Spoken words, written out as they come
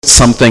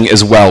something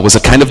as well. Was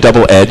it kind of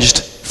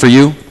double-edged for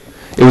you?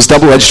 It was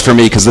double-edged for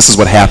me because this is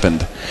what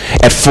happened.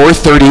 At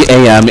 4:30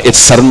 a.m., it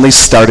suddenly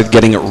started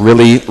getting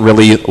really,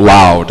 really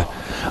loud.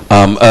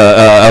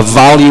 A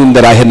volume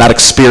that I had not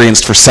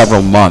experienced for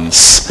several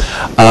months.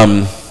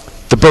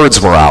 The birds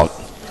were out.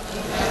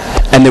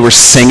 And they were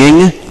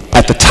singing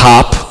at the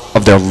top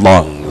of their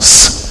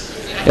lungs.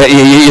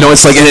 You know,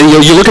 it's like,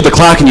 you look at the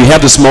clock and you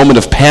have this moment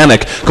of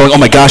panic going, oh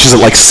my gosh, is it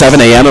like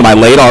 7 a.m.? Am I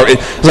late?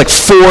 It's like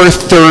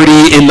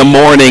 4:30 in the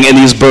morning and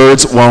these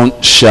birds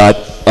won't shut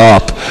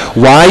up.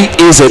 Why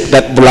is it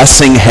that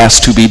blessing has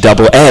to be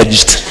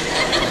double-edged?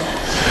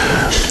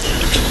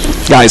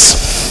 Guys,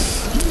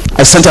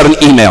 I sent out an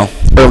email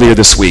earlier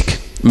this week.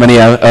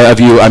 Many of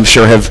you, I'm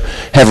sure,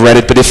 have read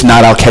it, but if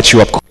not, I'll catch you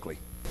up quickly.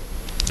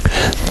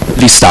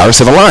 The stars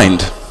have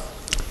aligned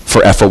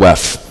for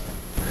FOF.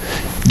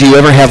 Do you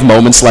ever have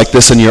moments like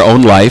this in your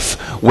own life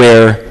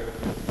where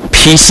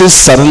pieces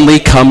suddenly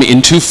come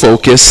into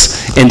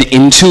focus and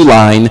into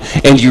line,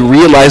 and you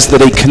realize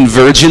that a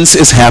convergence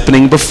is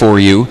happening before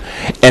you,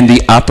 and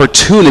the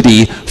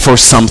opportunity for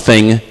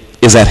something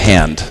is at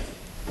hand?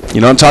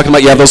 You know what I'm talking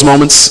about? You have those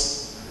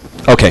moments?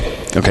 Okay,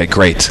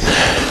 great.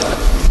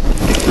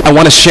 I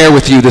want to share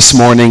with you this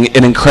morning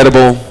an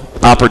incredible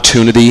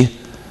opportunity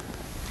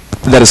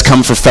that has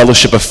come for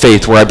Fellowship of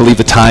Faith, where I believe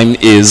the time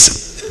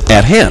is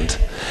at hand.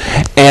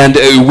 And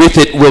with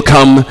it will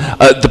come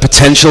the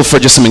potential for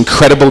just some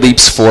incredible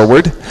leaps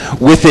forward.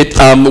 With it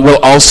will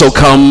also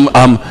come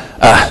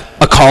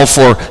a call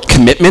for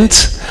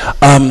commitment.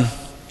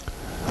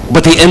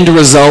 But the end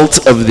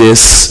result of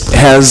this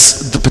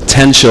has the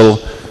potential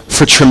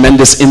for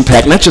tremendous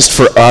impact, not just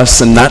for us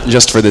and not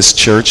just for this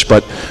church,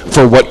 but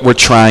for what we're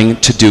trying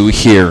to do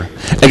here.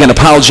 Again,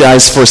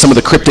 apologize for some of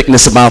the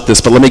crypticness about this,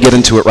 but let me get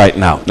into it right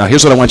now. Now,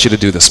 here's what I want you to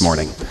do this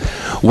morning.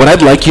 What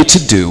I'd like you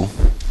to do,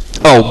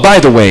 oh, by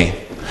the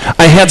way,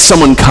 I had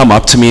someone come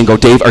up to me and go,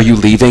 Dave, are you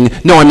leaving?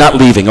 No, I'm not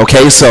leaving,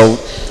 okay? So,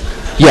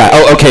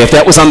 yeah, okay, if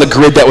that was on the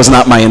grid, that was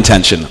not my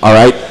intention, all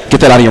right?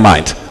 Get that out of your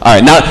mind. All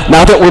right, now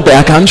that we're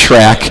back on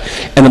track,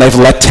 and that I've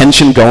let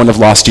tension go and have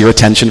lost your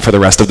attention for the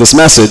rest of this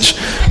message,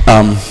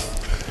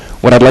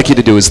 what I'd like you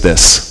to do is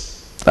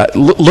this.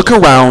 Look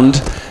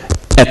around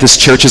at this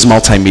church's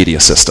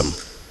multimedia system,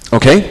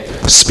 okay?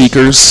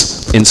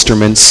 Speakers,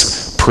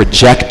 instruments,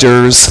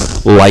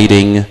 projectors,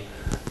 lighting,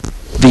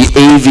 the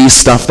AV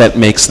stuff that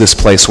makes this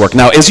place work.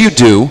 Now, as you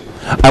do,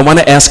 I want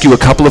to ask you a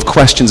couple of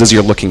questions as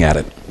you're looking at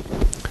it.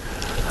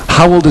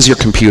 How old is your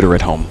computer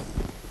at home?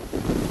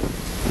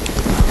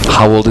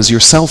 How old is your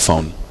cell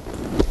phone?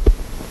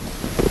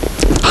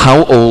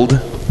 How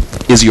old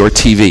is your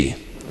TV?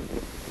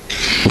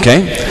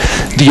 Okay?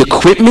 The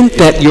equipment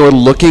that you're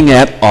looking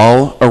at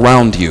all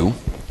around you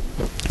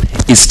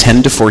is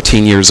 10 to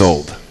 14 years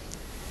old.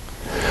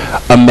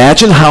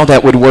 Imagine how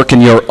that would work in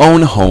your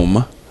own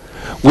home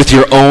with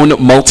your own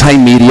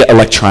multimedia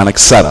electronic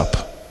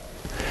setup.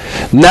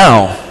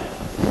 Now,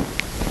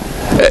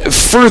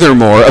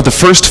 furthermore, of the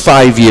first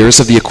 5 years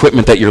of the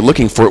equipment that you're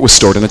looking for, it was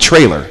stored in a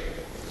trailer.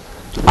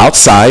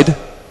 Outside,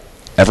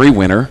 every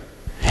winter,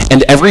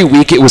 and every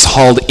week it was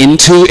hauled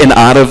into and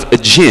out of a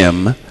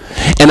gym.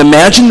 And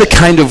imagine the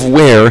kind of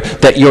wear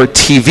that your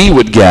TV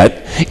would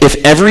get if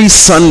every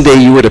Sunday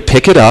you were to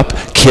pick it up,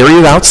 carry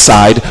it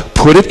outside,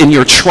 put it in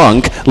your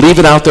trunk, leave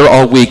it out there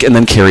all week, and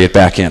then carry it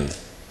back in.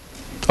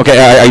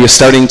 Okay, are you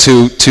starting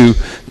to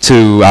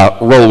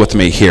roll with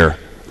me here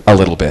a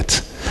little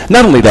bit?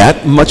 Not only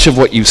that, much of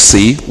what you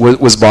see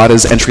was bought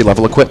as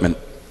entry-level equipment.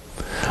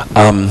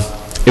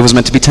 It was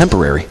meant to be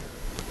temporary.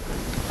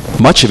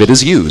 Much of it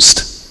is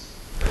used.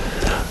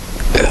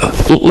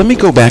 Let me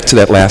go back to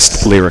that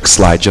last lyric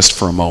slide just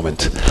for a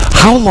moment.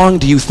 How long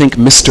do you think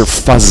Mr.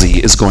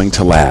 Fuzzy is going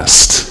to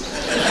last?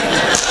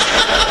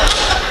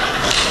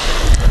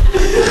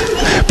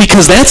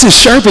 Because that's as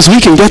sharp as we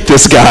can get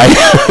this guy.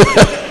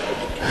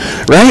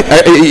 Right?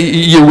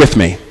 You're with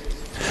me.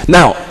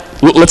 Now,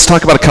 let's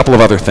talk about a couple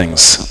of other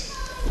things.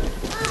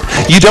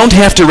 You don't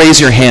have to raise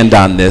your hand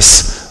on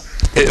this,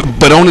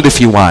 but own it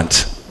if you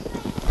want.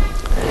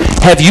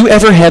 Have you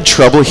ever had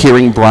trouble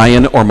hearing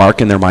Brian or Mark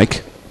in their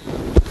mic?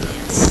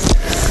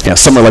 Yeah,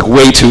 some are like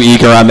way too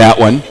eager on that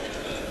one.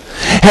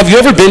 Have you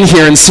ever been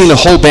here and seen a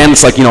whole band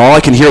that's like, you know, all I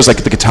can hear is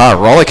like the guitar,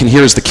 or all I can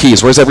hear is the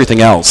keys, where's everything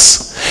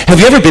else?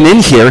 Have you ever been in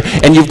here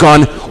and you've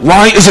gone,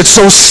 why is it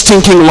so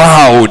stinking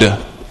loud?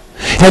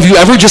 Have you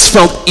ever just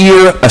felt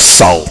ear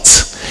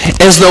assault?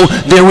 As though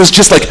there was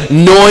just like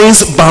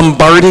noise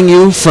bombarding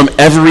you from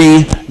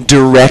every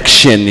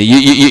direction.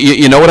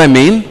 You know what I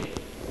mean?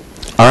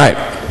 All right.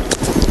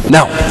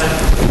 Now,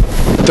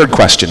 third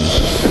question.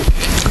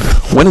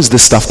 When is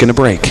this stuff going to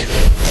break?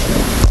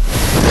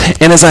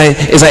 And as I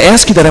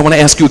ask you that, I want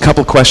to ask you a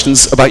couple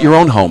questions about your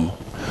own home.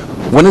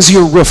 When is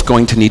your roof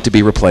going to need to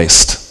be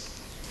replaced?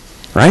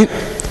 Right?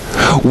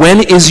 When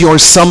is your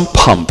sump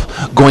pump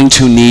going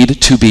to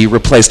need to be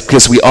replaced?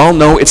 Because we all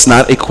know it's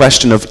not a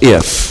question of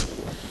if.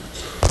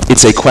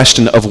 It's a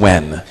question of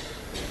when.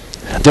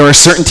 There are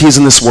certainties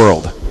in this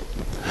world.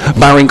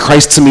 Barring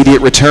Christ's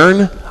immediate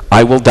return,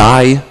 I will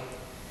die,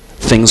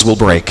 things will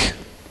break.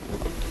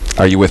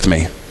 Are you with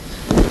me?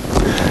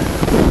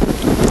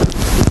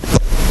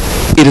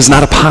 It is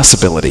not a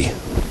possibility.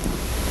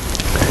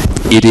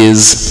 It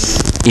is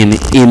an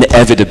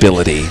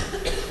inevitability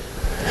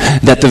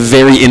that the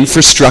very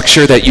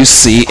infrastructure that you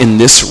see in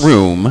this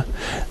room,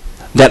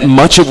 that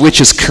much of which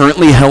is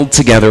currently held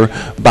together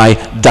by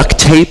duct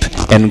tape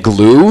and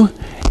glue,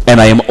 and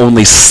I am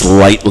only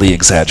slightly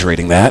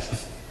exaggerating that,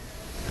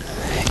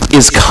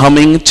 is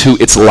coming to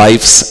its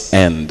life's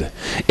end.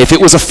 If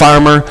it was a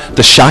farmer,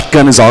 the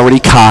shotgun is already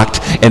cocked,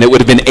 and it would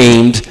have been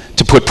aimed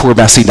to put poor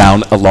Bessie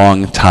down a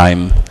long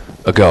time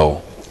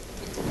ago.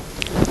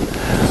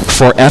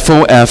 For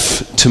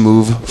FOF to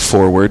move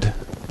forward,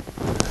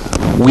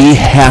 we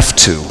have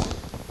to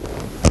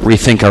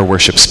rethink our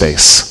worship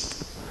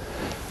space.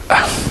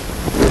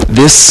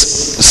 This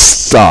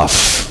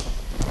stuff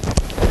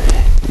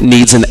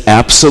needs an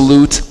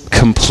absolute,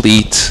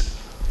 complete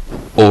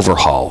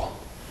overhaul.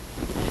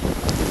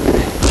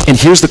 And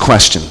here's the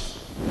question.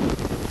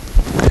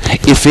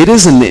 If it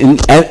is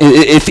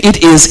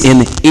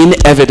an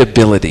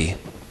inevitability,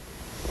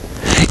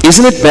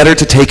 isn't it better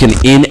to take an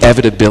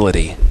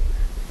inevitability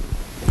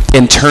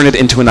and turn it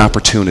into an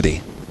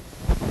opportunity?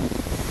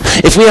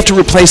 If we have to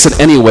replace it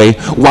anyway,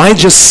 why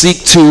just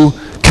seek to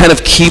kind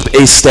of keep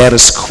a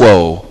status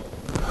quo?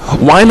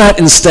 Why not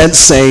instead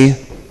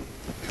say,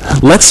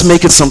 let's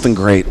make it something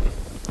great.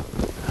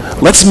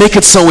 Let's make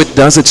it so it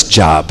does its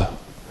job.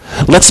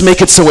 Let's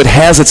make it so it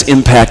has its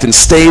impact and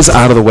stays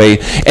out of the way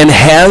and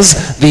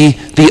has the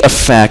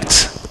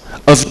effect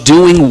of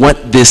doing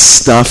what this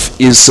stuff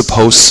is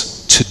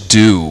supposed to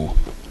do.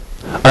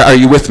 Are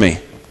you with me?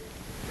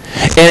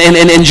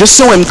 And just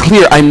so I'm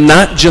clear, I'm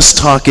not just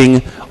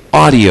talking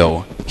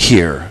audio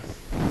here.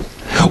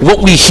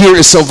 What we hear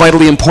is so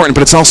vitally important,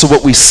 but it's also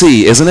what we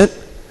see, isn't it?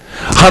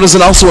 How does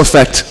it also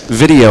affect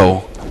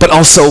video, but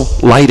also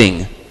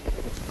lighting,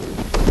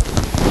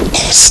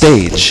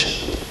 stage?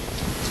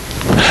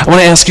 I want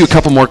to ask you a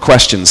couple more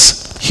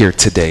questions here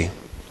today.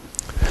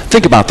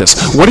 Think about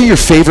this. What are your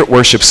favorite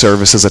worship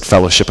services at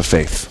Fellowship of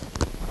Faith?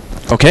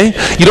 Okay?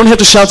 You don't have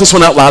to shout this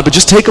one out loud, but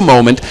just take a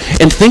moment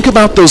and think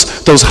about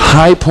those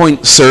high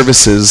point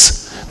services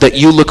that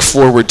you look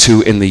forward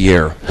to in the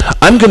year.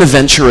 I'm going to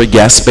venture a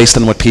guess based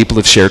on what people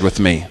have shared with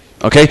me.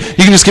 Okay?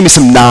 You can just give me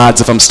some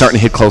nods if I'm starting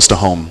to hit close to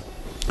home.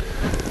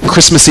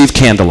 Christmas Eve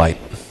candlelight.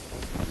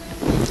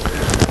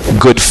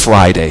 Good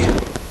Friday.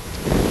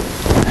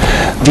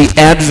 The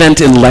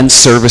Advent and Lent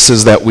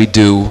services that we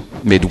do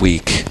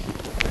midweek.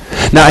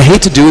 Now, I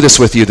hate to do this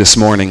with you this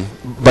morning,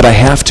 but I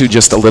have to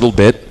just a little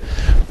bit.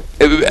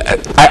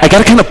 I got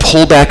to kind of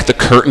pull back the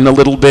curtain a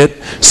little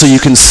bit so you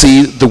can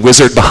see the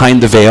wizard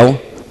behind the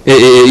veil.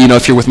 You know,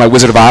 if you're with my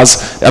Wizard of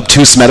Oz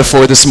obtuse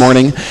metaphor this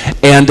morning,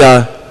 and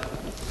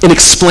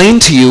explain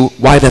to you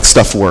why that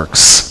stuff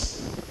works.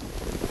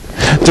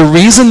 The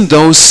reason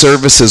those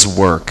services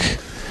work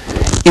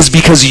is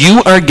because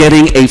you are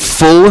getting a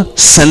full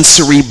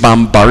sensory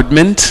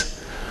bombardment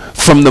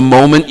from the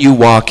moment you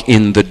walk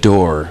in the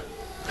door.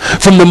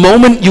 From the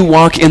moment you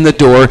walk in the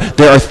door,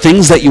 there are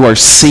things that you are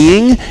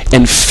seeing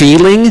and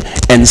feeling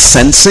and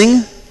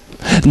sensing,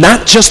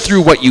 not just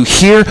through what you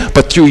hear,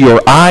 but through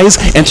your eyes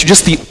and through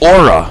just the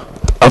aura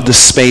of the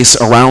space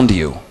around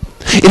you.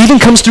 It even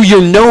comes through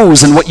your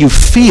nose and what you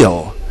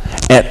feel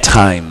at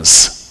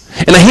times.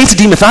 And I hate to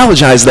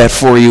demythologize that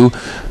for you,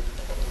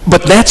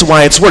 but that's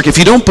why it's work. If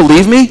you don't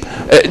believe me,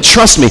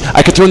 trust me,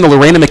 I could throw in the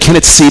Lorena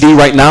McKinnon CD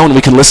right now and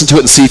we can listen to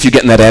it and see if you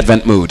get in that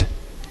Advent mood.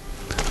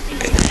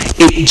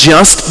 It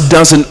just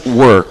doesn't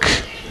work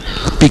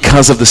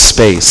because of the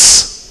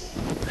space.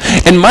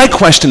 And my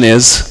question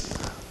is,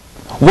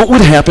 what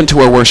would happen to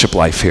our worship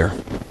life here?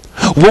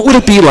 What would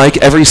it be like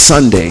every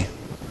Sunday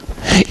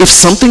if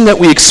something that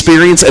we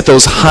experience at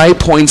those high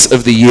points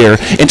of the year,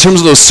 in terms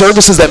of those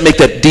services that make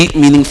that deep,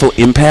 meaningful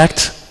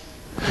impact,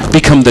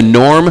 become the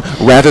norm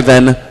rather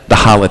than the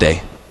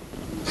holiday?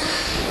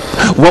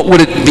 What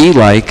would it be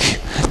like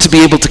to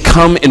be able to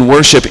come and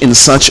worship in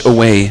such a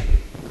way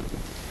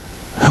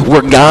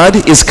where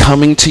God is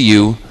coming to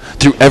you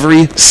through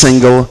every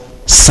single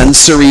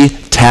sensory,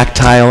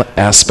 tactile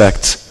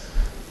aspect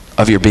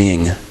of your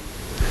being?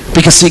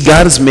 Because see,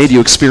 God has made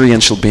you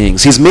experiential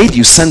beings. He's made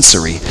you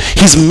sensory.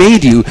 He's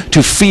made you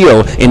to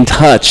feel and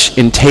touch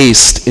and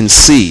taste and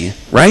see,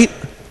 right?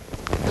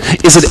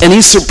 Is it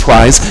any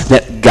surprise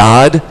that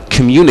God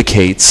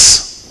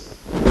communicates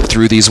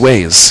through these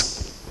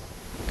ways?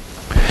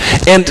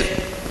 And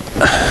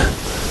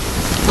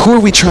who are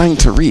we trying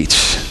to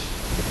reach?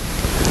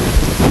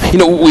 You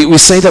know, we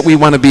say that we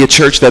want to be a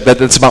church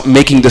that's about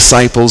making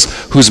disciples.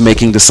 Who's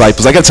making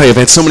disciples? I got to tell you, I've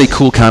had so many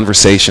cool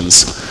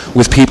conversations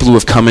with people who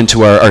have come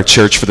into our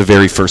church for the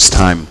very first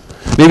time.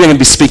 Maybe I'm going to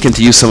be speaking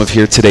to you some of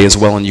here today as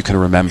well, and you can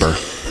remember.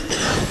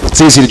 It's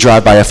easy to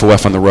drive by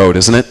FOF on the road,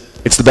 isn't it?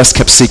 It's the best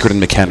kept secret in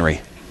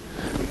McHenry.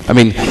 I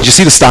mean, did you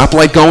see the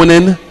stoplight going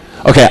in?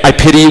 Okay, I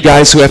pity you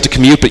guys who have to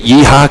commute, but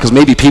yeehaw, because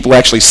maybe people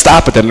actually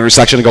stop at that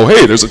intersection and go,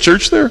 hey, there's a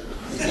church there?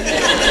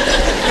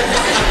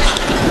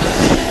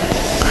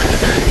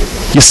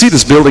 You see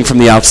this building from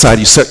the outside,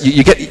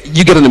 you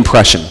get an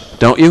impression,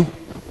 don't you?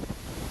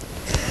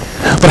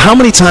 But how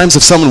many times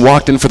have someone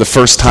walked in for the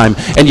first time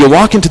and you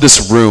walk into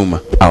this room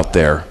out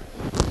there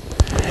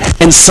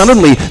and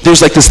suddenly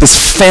there's like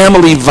this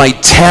family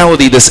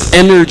vitality, this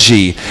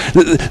energy.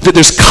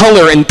 There's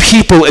color and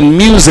people and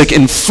music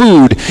and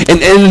food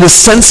and the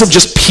sense of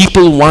just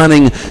people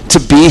wanting to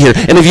be here.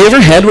 And have you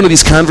ever had one of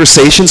these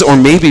conversations or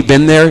maybe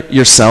been there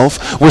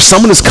yourself where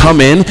someone has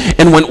come in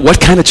and went, what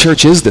kind of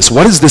church is this?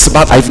 What is this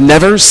about? I've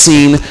never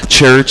seen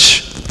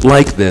church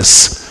like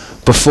this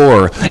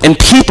before. And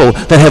people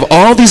that have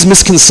all these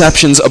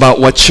misconceptions about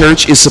what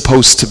church is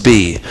supposed to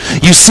be.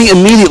 You see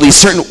immediately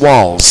certain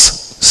walls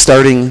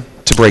starting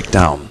to break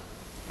down,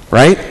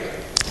 right?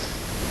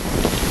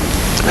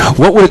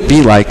 What would it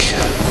be like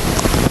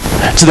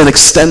to then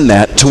extend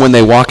that to when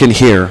they walk in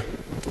here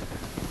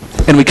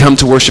and we come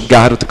to worship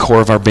God at the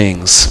core of our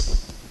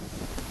beings?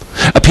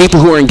 A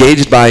people who are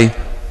engaged by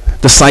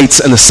the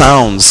sights and the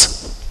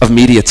sounds of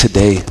media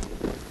today.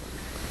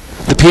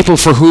 The people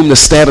for whom the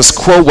status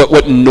quo,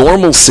 what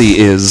normalcy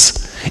is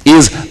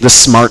the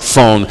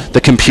smartphone, the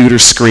computer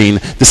screen,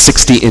 the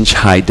 60-inch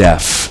high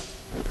def.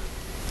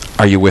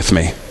 Are you with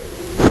me?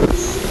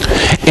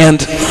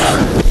 And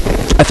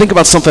I think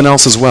about something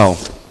else as well.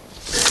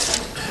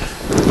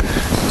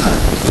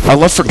 Our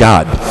love for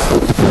God.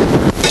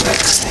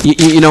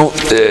 You know,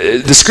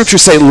 the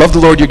scriptures say, love the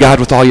Lord your God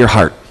with all your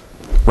heart,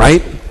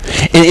 right?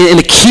 And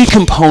a key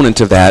component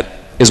of that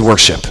is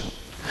worship.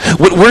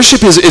 What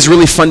worship is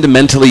really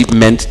fundamentally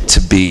meant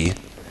to be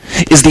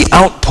is the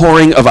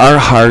outpouring of our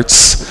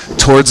hearts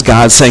towards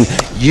God, saying,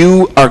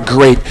 you are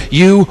great,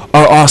 you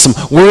are awesome,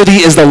 worthy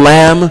is the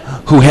Lamb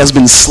who has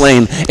been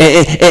slain.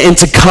 And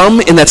to come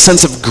in that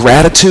sense of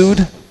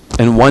gratitude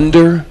and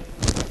wonder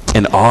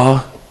and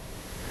awe.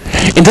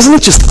 And doesn't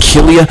it just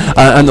kill you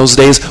on those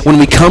days when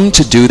we come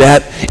to do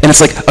that and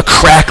it's like a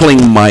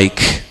crackling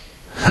mic,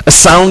 a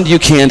sound you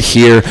can't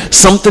hear,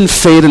 something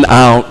fading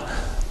out,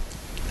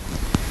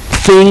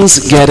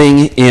 things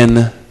getting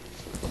in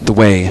the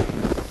way.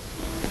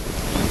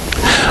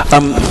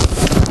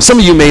 Some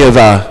of you may have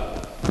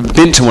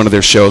been to one of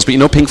their shows, but you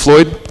know Pink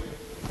Floyd?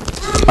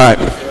 All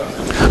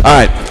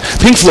right.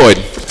 Pink Floyd,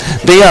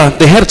 they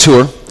had a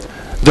tour,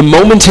 the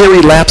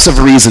Momentary Lapse of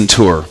Reason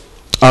tour,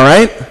 all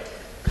right?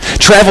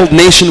 Traveled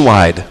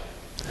nationwide.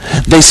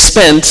 They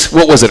spent,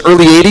 what was it,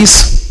 early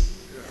 80s?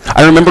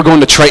 I remember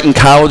going to Triton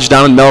College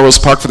down in Melrose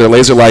Park for their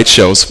laser light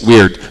shows.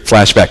 Weird,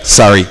 flashback,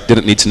 sorry,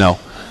 didn't need to know.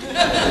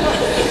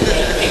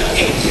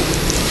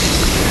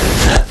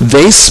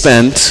 They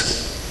spent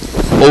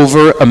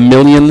over $1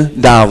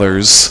 million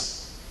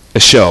a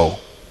show.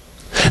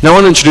 Now I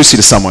want to introduce you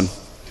to someone.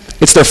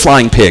 It's their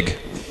flying pig.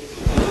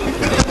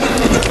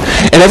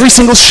 And every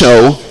single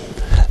show,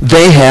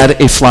 they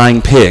had a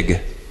flying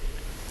pig.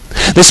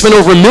 They spent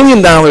over $1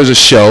 million a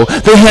show.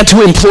 They had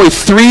to employ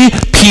 3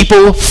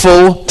 people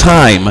full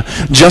time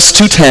just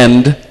to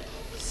tend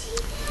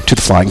to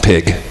the flying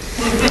pig.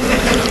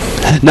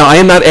 Now I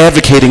am not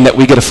advocating that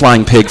we get a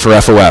flying pig for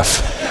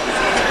FOF.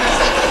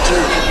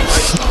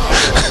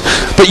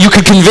 But you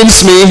could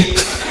convince me.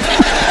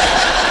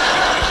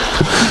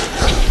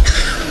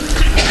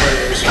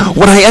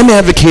 What I am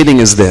advocating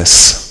is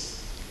this.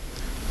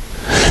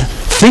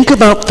 Think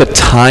about the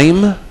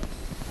time,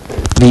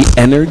 the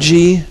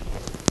energy,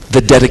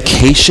 the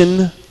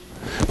dedication,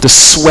 the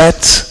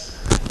sweat,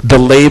 the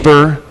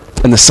labor,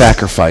 and the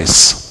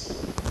sacrifice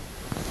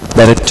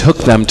that it took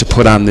them to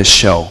put on this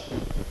show.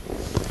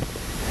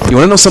 You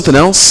want to know something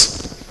else?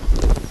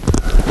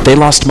 They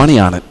lost money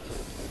on it.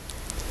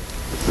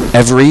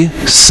 Every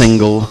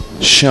single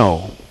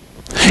show.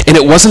 And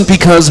it wasn't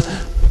because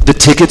the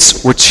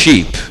tickets were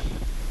cheap.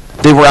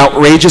 They were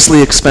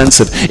outrageously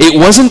expensive. It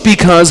wasn't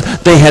because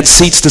they had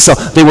seats to sell.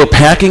 They were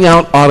packing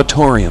out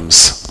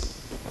auditoriums.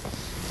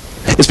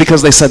 It's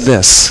because they said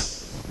this.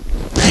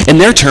 In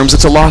their terms,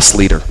 it's a loss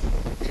leader.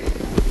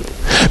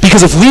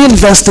 Because if we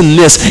invest in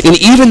this,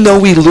 and even though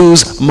we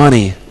lose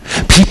money,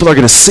 people are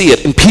going to see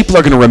it, and people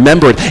are going to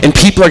remember it, and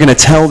people are going to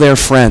tell their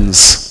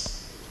friends.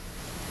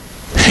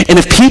 And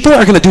if people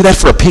are going to do that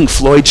for a Pink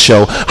Floyd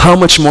show, how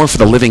much more for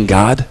the living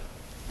God?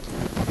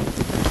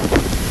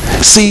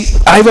 See,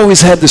 I've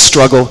always had this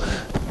struggle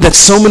that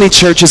so many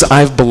churches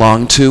I've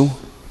belonged to,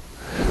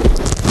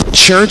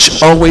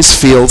 church always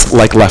feels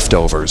like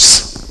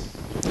leftovers.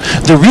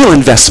 The real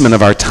investment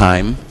of our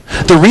time,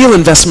 the real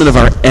investment of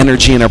our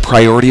energy and our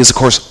priority is, of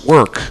course,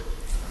 work,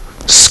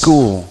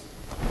 school,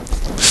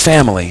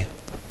 family.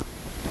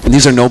 And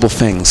these are noble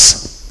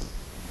things.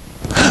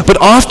 But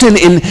often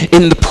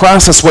in the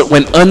process, what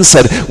went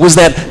unsaid was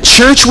that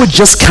church would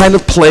just kind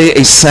of play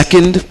a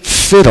second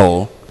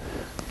fiddle,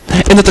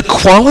 and that the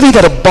quality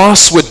that a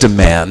boss would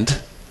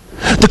demand,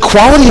 the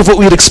quality of what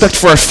we would expect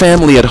for our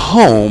family at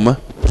home,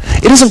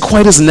 it isn't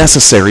quite as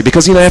necessary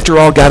because, after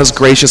all, God is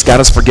gracious, God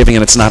is forgiving,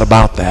 and it's not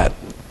about that.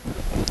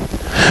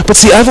 But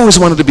see, I've always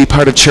wanted to be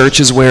part of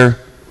churches where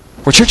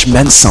church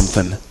meant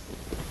something.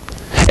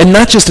 And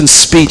not just in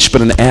speech,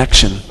 but in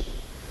action.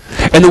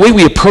 And the way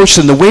we approached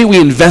it, and the way we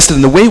invested,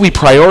 and the way we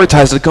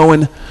prioritized it,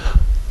 going,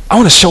 I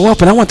want to show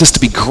up, and I want this to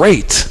be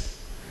great.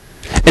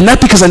 And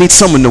not because I need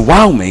someone to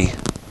wow me,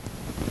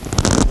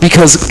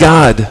 Because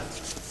God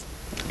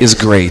is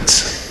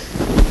great.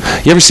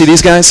 You ever see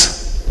these guys?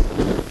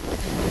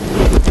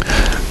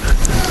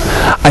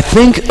 I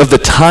think of the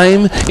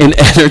time and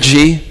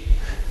energy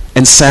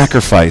and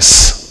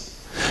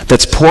sacrifice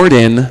that's poured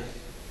in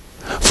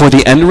for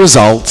the end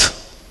result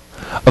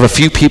of a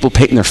few people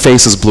painting their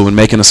faces blue and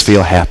making us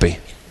feel happy.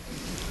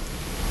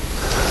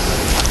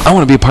 I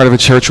want to be a part of a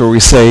church where we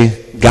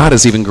say, God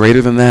is even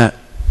greater than that.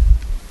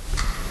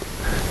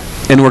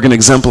 And we're going to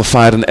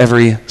exemplify it in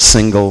every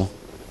single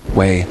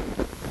way.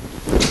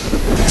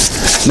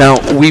 Now,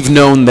 we've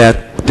known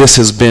that this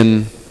has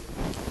been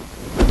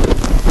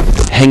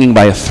hanging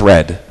by a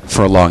thread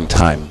for a long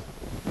time.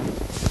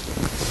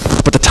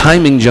 But the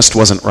timing just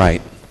wasn't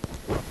right.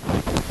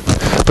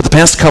 But the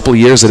past couple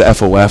years at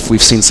FOF,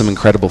 we've seen some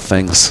incredible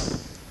things.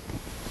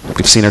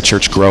 We've seen our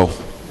church grow.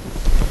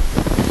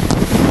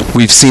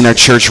 We've seen our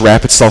church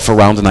wrap itself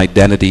around an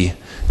identity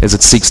as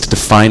it seeks to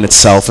define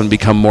itself and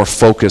become more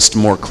focused,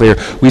 more clear.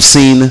 We've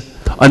seen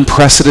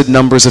unprecedented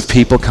numbers of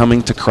people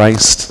coming to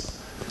Christ,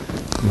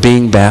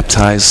 being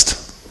baptized,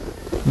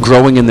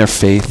 growing in their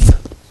faith,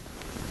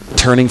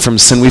 turning from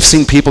sin. We've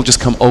seen people just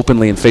come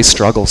openly and face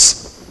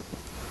struggles,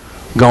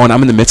 going,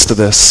 I'm in the midst of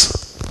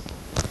this,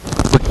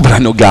 but I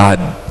know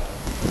God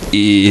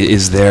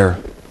is there.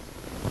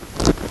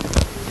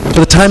 But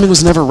the timing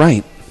was never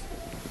right,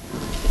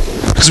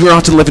 because we were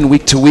often living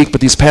week to week, but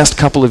these past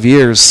couple of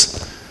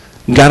years,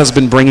 God has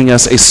been bringing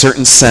us a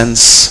certain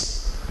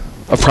sense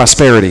of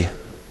prosperity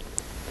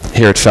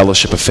here at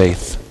Fellowship of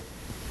Faith.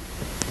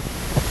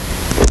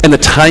 And the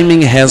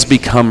timing has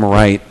become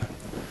right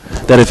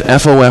that if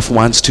FOF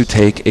wants to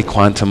take a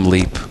quantum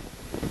leap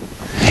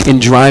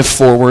and drive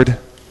forward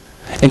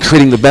and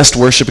creating the best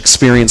worship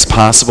experience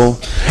possible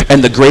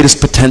and the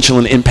greatest potential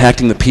in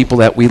impacting the people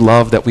that we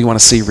love, that we want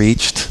to see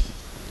reached,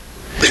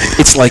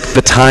 it's like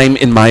the time,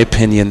 in my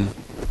opinion,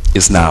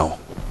 is now.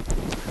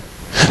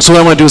 So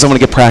what I want to do is I want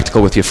to get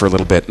practical with you for a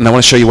little bit, and I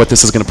want to show you what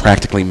this is going to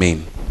practically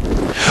mean.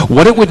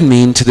 What it would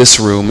mean to this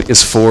room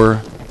is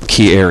 4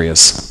 key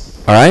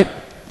areas. All right?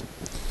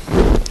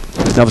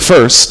 Now the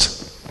first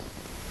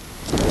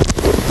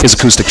is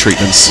acoustic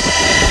treatments.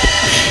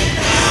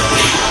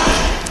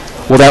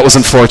 Well, that was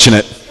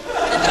unfortunate.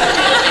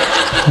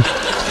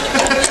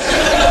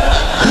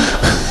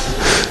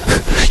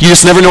 You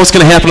just never know what's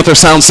going to happen with our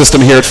sound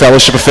system here at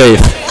Fellowship of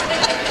Faith.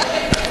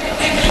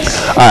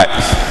 All right.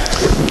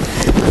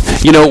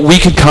 You know, we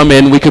could come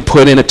in, we could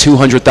put in a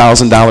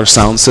 $200,000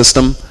 sound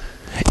system,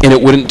 and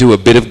it wouldn't do a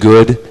bit of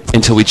good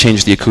until we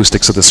changed the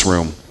acoustics of this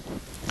room.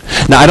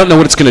 Now, I don't know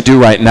what it's going to do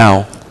right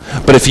now,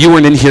 but if you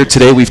weren't in here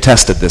today, we've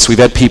tested this. We've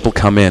had people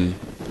come in.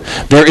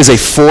 There is a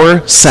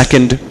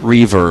 4-second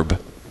reverb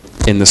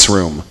in this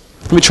room.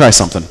 Let me try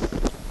something.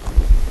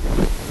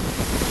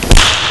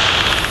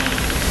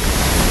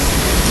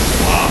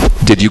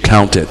 Did you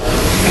count it?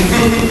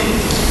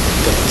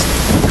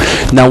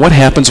 Now, what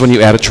happens when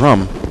you add a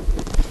drum?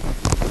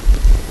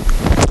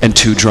 And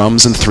 2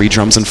 drums, and 3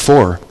 drums, and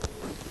 4?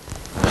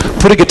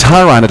 Put a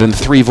guitar on it and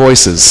 3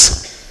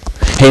 voices.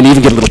 Hey, and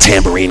even get a little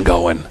tambourine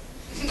going.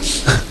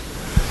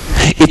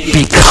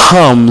 It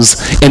becomes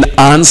an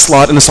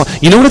onslaught and a slaughter.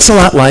 You know what it's a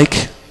lot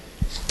like?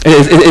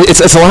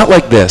 It's a lot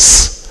like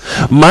this.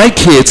 My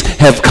kids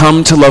have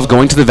come to love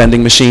going to the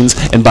vending machines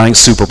and buying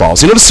Super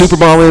Balls. You know what a Super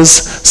Ball is?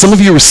 Some of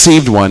you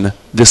received one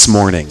this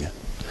morning.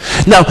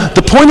 Now,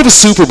 the point of a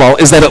Super Ball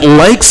is that it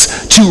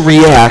likes to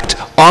react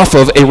off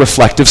of a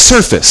reflective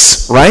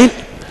surface, right?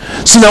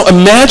 So now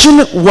imagine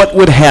what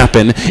would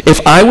happen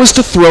if I was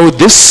to throw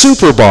this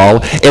Super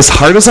Ball as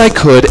hard as I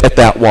could at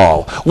that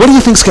wall. What do you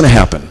think is going to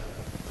happen?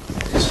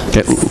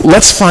 Okay,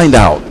 let's find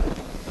out.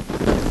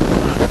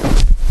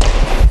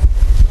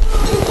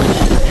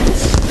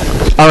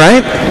 All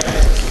right?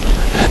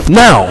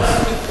 Now,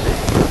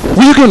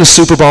 were you going to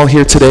Super Ball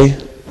here today?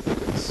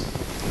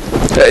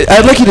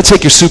 I'd like you to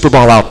take your Super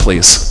Ball out,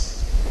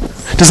 please.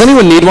 Does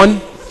anyone need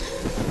one?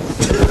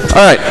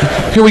 All right,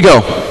 here we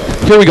go.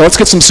 Here we go. Let's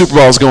get some Super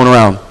Balls going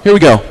around. Here we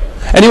go.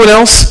 Anyone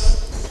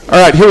else? All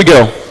right, here we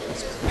go.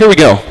 Here we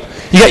go.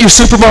 You got your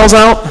Super Balls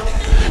out?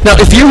 Now,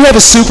 if you have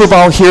a Super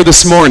Ball here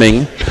this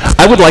morning,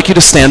 I would like you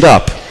to stand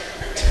up.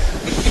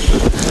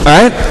 All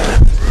right?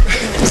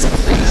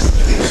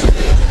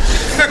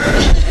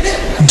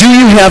 Do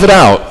you have it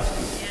out?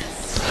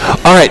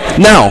 All right,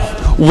 now,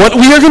 what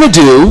we are going to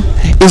do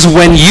is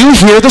when you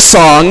hear the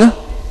song,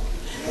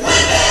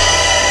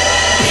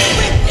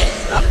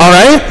 all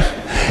right,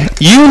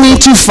 you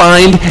need to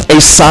find a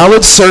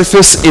solid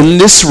surface in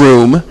this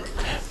room.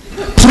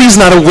 Please,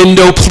 not a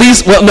window.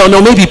 Please, well,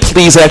 no, maybe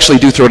please actually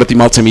do throw it at the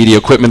multimedia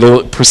equipment.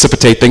 It'll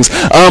precipitate things.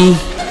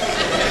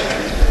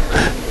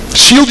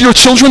 Shield your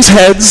children's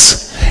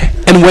heads.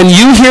 And when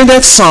you hear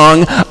that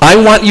song, I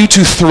want you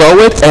to throw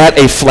it at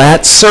a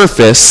flat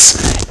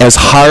surface as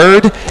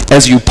hard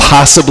as you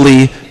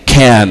possibly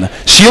can.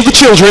 Shield the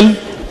children.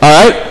 All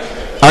right?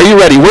 Are you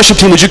ready? Worship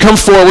team, would you come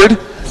forward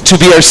to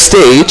be our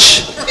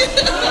stage?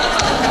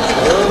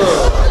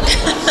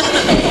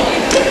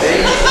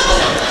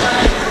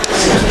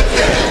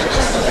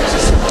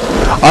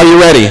 Are you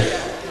ready?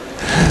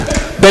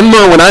 Ben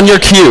Merwin, on your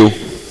cue.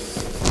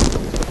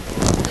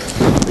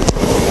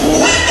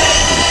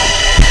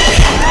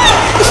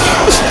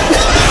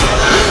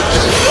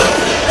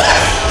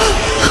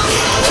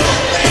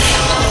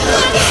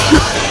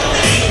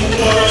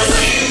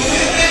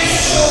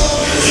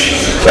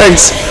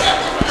 Thanks.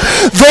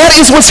 That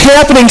is what's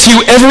happening to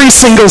you every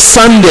single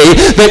Sunday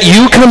that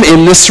you come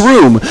in this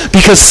room,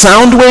 because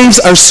sound waves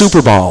are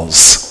super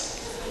balls.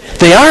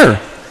 They are.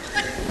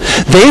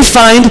 They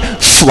find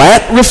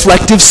flat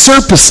reflective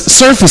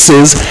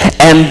surfaces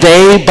and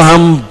they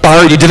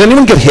bombard you. Did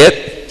anyone get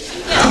hit?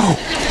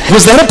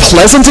 Was that a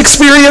pleasant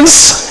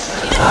experience?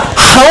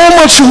 How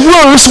much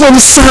worse when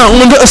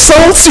sound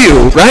assaults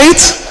you,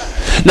 right?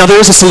 Now there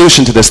is a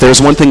solution to this.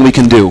 There's one thing we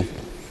can do,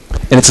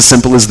 and it's as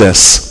simple as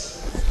this.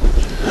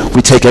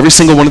 We take every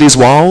single one of these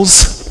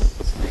walls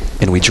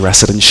and we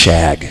dress it in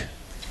shag.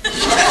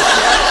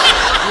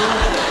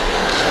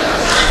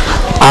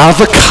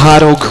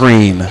 Avocado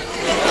green.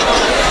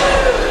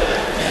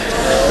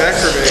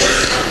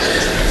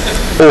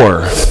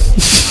 Or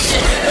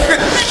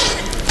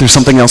there's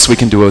something else we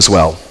can do as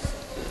well.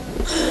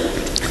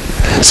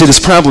 See, this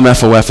problem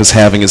FOF is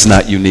having is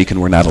not unique,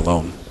 and we're not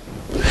alone.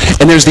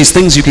 And there's these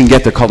things you can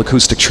get, they're called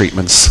acoustic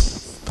treatments.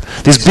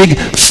 These big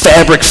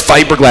fabric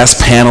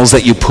fiberglass panels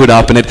that you put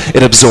up, and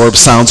it absorbs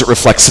sounds, it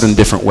reflects it in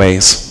different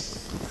ways.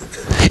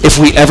 If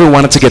we ever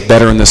wanted to get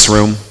better in this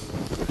room,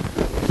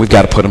 we've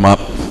got to put them up.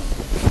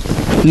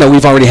 No,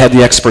 we've already had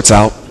the experts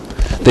out.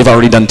 They've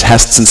already done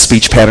tests and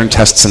speech pattern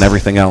tests and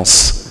everything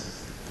else.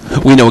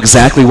 We know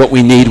exactly what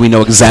we need. We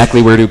know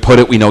exactly where to put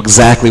it. We know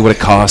exactly what it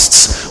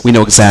costs. We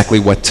know exactly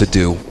what to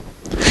do.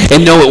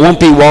 And no, it won't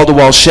be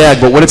wall-to-wall shag,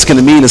 but what it's going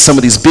to mean is some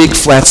of these big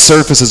flat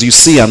surfaces you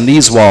see on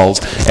these walls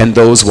and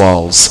those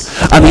walls.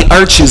 On the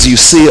arches you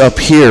see up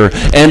here,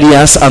 and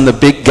yes, on the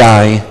big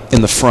guy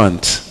in the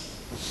front.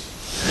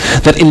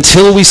 That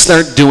until we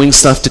start doing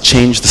stuff to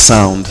change the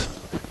sound,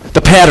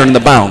 the pattern,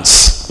 the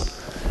bounce,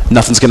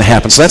 nothing's going to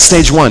happen. So that's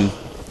stage one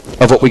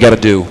of what we got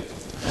to do.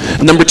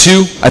 Number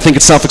two, I think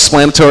it's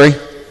self-explanatory,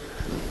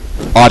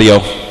 audio.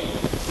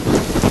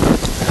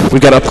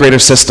 We've got to upgrade our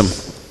system.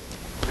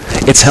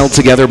 It's held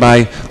together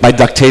by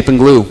duct tape and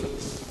glue.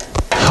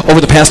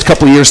 Over the past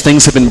couple of years,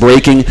 things have been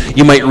breaking.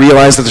 You might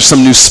realize that there's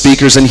some new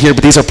speakers in here,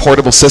 but these are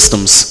portable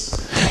systems.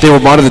 They were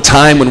bought at a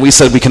time when we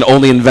said we can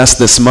only invest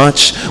this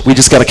much. We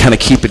just got to kind of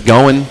keep it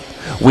going.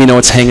 We know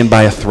it's hanging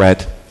by a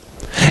thread.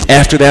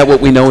 After that,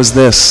 what we know is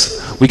this.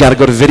 We got to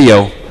go to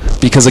video,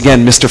 because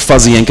again, Mr.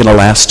 Fuzzy ain't going to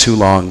last too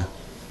long.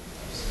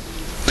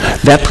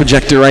 That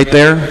projector right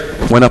there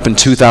went up in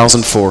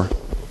 2004.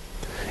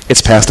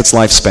 It's past its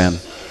lifespan.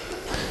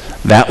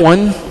 That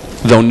one,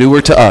 though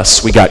newer to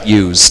us, we got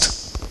used.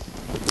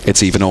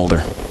 It's even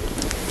older.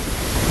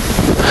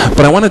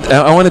 But I want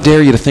to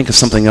dare you to think of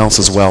something else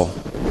as well.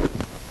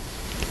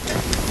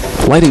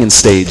 Lighting and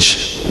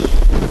stage.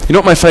 You know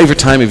what my favorite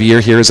time of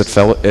year here is at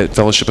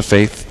Fellowship of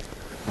Faith?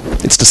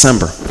 It's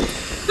December.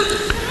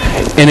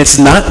 And it's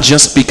not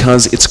just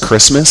because it's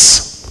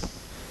Christmas.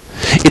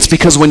 It's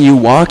because when you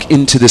walk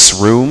into this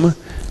room,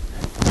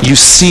 you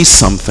see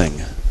something.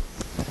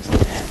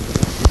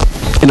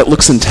 And it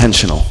looks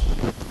intentional.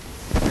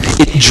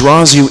 It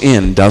draws you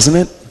in, doesn't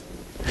it?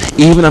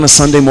 Even on a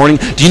Sunday morning.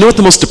 Do you know what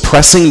the most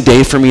depressing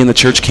day for me in the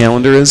church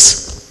calendar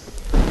is?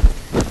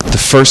 The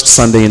first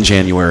Sunday in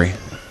January.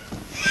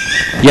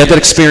 You had that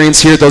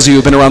experience here? Those of you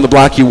who have been around the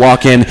block, you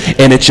walk in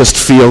and it just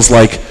feels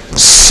like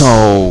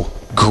so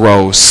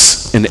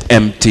gross and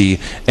empty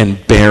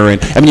and barren.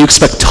 I mean, you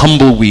expect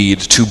tumbleweed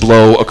to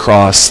blow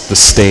across the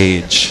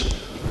stage.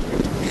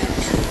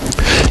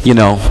 You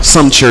know,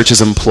 some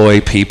churches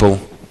employ people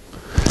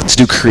to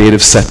do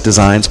creative set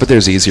designs, but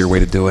there's an easier way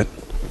to do it.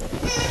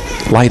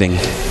 Lighting.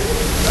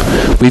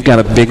 We've got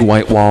a big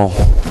white wall.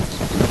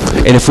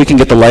 And if we can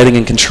get the lighting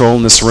in control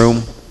in this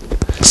room,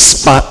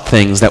 spot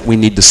things that we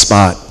need to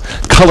spot,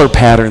 color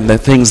pattern the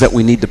things that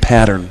we need to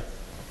pattern.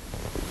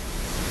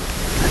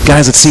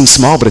 Guys, it seems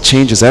small, but it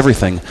changes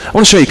everything. I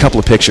want to show you a couple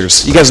of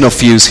pictures. You guys know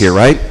Fuse here,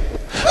 right?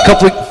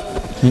 Thank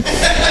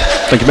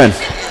you, Ben.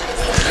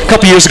 A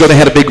couple years ago, they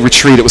had a big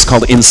retreat. It was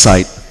called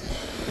Insight.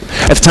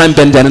 At the time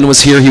Ben Denon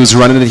was here, he was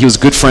running it. He was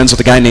good friends with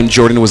a guy named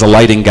Jordan who was a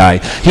lighting guy.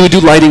 He would do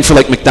lighting for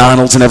like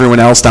McDonald's and everyone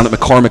else down at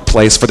McCormick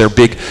Place for their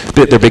big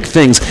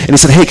things. And he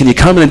said, hey, can you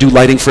come in and do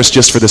lighting for us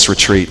just for this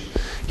retreat?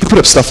 He put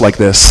up stuff like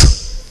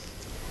this.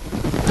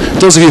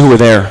 Those of you who were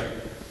there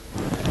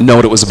know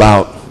what it was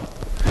about.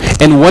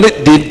 And what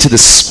it did to the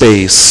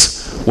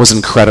space was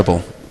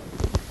incredible.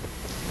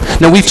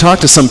 Now, we've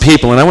talked to some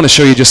people, and I want to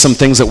show you just some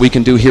things that we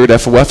can do here at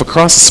FOF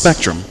across the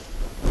spectrum.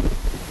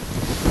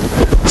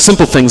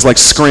 Simple things like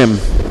scrim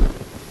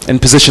and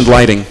positioned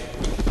lighting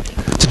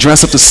to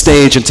dress up the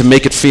stage and to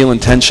make it feel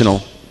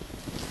intentional.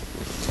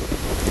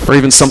 Or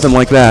even something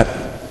like that.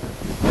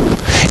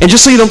 And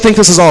just so you don't think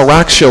this is all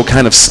rock show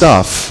kind of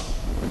stuff,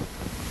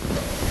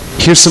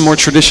 here's some more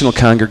traditional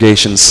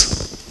congregations.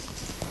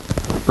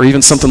 Or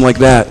even something like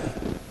that.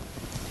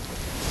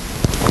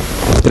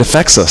 It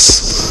affects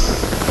us.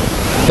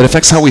 It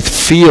affects how we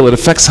feel. It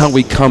affects how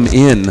we come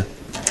in.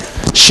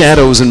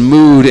 shadows and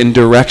mood and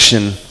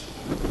direction.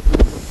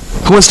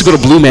 Who wants to go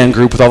to Blue Man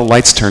Group with all the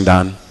lights turned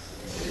on?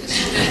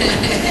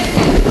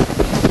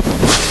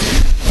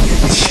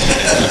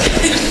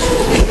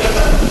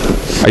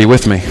 Are you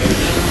with me?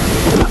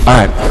 All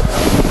right.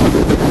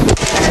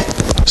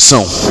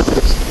 So,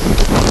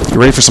 you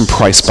ready for some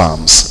price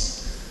bombs?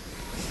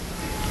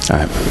 All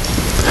right.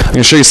 I'm going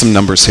to show you some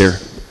numbers here.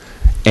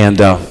 And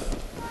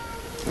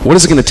what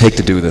is it going to take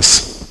to do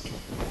this?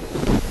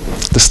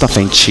 This stuff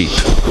ain't cheap.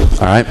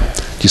 All right?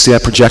 Do you see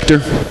that projector?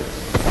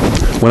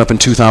 Went up in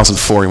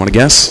 2004. You want to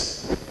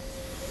guess?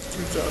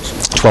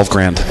 12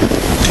 grand.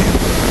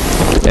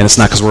 And it's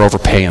not because we're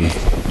overpaying.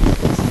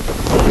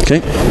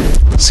 Okay?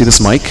 See this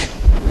mic?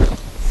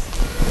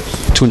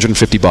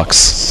 $250.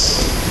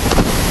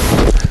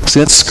 See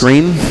that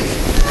screen?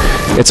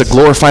 It's a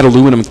glorified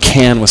aluminum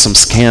can with some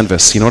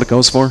canvas. You know what it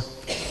goes for?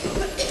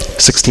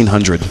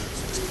 $1,600.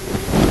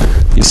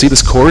 You see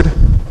this cord?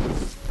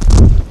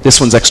 This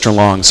one's extra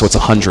long, so it's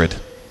 100.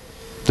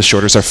 The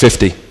shorters are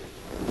 50.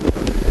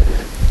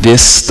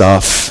 This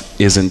stuff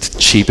isn't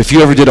cheap. If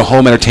you ever did a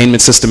home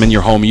entertainment system in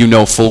your home, you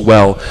know full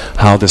well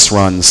how this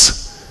runs.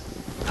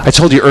 I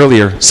told you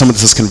earlier, some of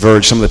this has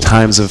converged, some of the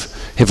times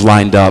have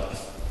lined up.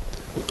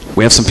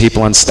 We have some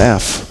people on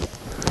staff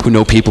who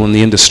know people in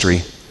the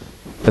industry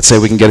that say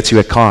we can get it to you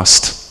at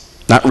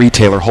cost, not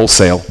retail or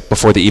wholesale,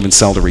 before they even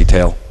sell to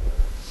retail.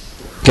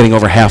 Getting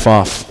over half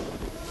off.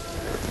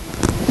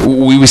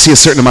 We see a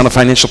certain amount of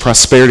financial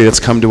prosperity that's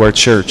come to our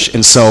church.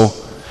 And so,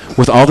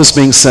 with all this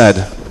being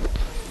said,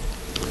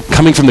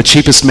 coming from the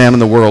cheapest man in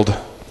the world,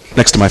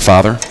 next to my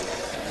father,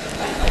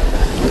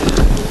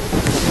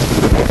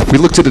 we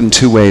looked at it in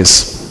two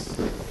ways.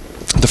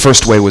 The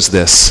first way was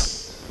this.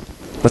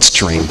 Let's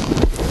dream.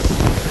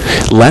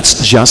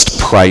 Let's just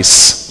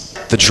price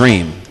the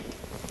dream.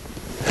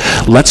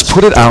 Let's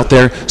put it out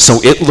there so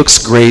it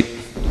looks great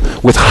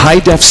with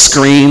high-def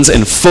screens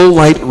and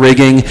full-light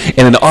rigging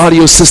and an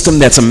audio system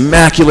that's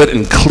immaculate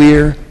and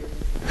clear,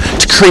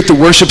 to create the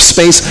worship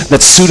space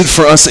that's suited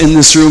for us in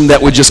this room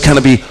that would just kind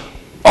of be,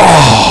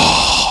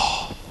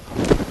 oh.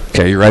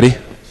 Okay, you ready?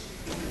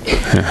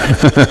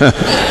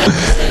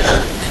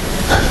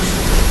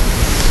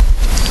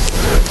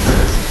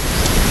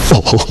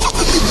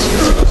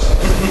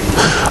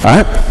 All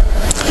right.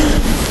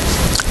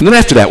 And then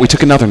after that, we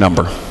took another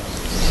number.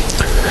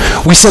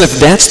 We said, if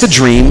that's the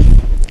dream,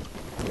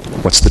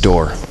 what's the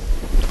door?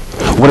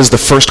 What is the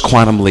first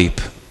quantum leap?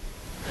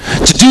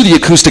 To do the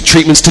acoustic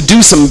treatments, to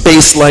do some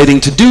bass lighting,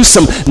 to do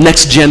some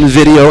next-gen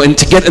video, and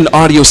to get an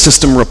audio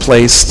system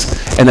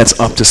replaced, and that's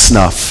up to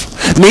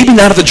snuff. Maybe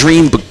not of the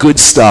dream, but good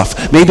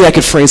stuff. Maybe I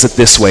could phrase it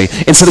this way.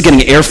 Instead of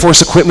getting Air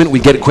Force equipment, we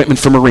get equipment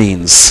for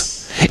Marines.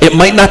 It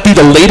might not be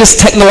the latest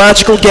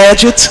technological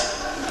gadget,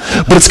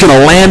 but it's going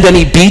to land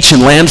any beach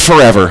and land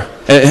forever.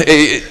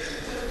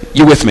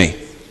 You with me?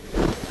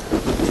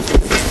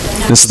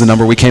 This is the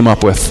number we came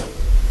up with.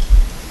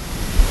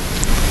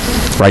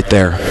 Right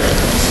there.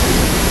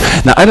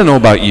 Now, I don't know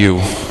about you.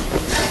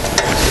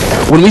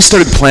 When we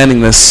started planning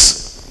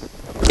this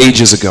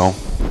ages ago,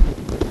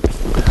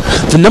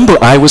 the number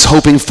I was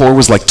hoping for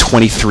was like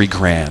 23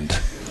 grand.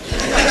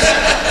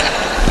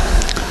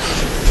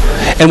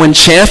 And when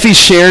Chaffee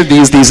shared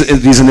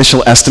these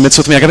initial estimates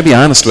with me, I got to be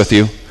honest with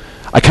you,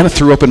 I kind of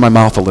threw up in my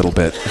mouth a little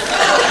bit.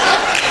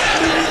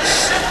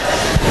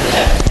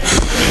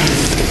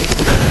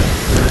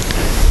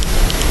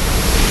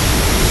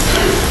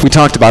 We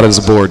talked about it as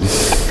a board.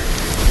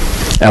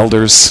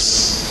 Elders,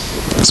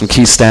 some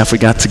key staff, we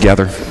got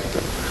together.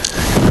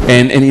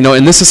 And you know,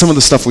 and this is some of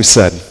the stuff we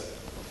said.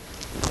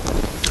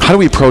 How do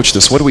we approach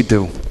this? What do we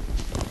do?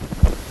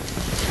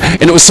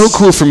 And it was so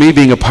cool for me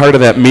being a part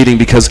of that meeting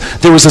because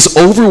there was this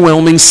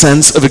overwhelming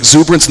sense of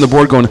exuberance in the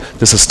board going,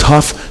 this is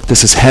tough,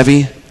 this is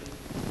heavy,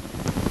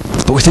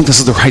 but we think this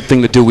is the right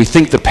thing to do. We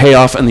think the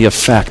payoff and the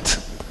effect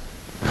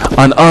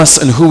on us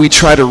and who we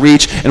try to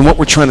reach and what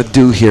we're trying to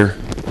do here,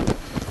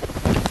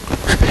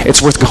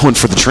 it's worth going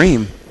for the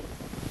dream.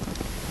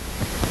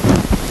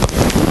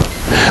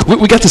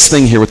 We got this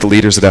thing here with the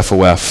leaders at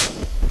FOF.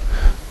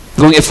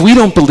 Going, if we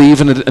don't believe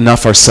in it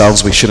enough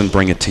ourselves, we shouldn't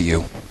bring it to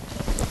you.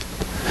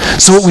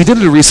 So what we did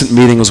at a recent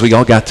meeting was we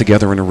all got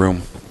together in a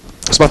room.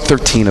 There's about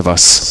 13 of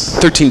us,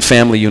 13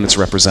 family units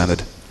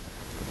represented.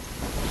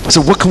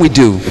 So what can we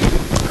do?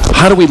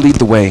 How do we lead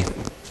the way?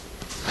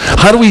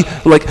 How do we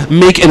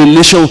make an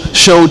initial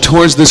show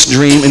towards this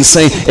dream and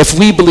say, if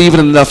we believe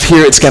in it enough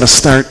here, it's got to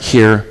start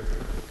here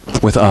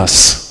with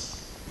us?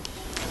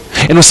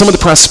 And with some of the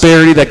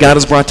prosperity that God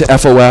has brought to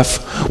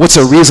FOF, what's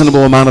a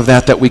reasonable amount of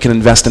that we can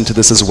invest into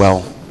this as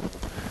well?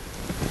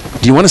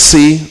 Do you want to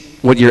see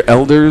what your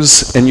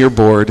elders and your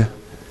board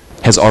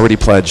has already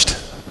pledged?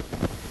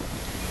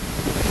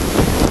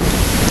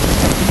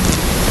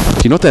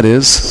 Do you know what that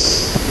is?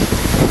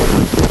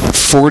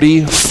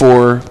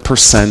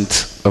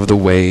 44% of the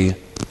way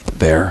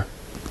there.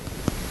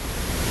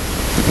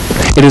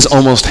 It is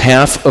almost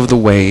half of the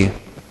way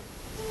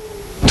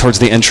towards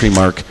the entry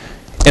mark,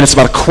 and it's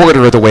about a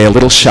quarter of the way, a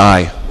little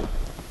shy,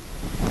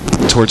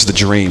 towards the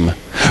dream.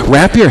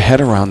 Wrap your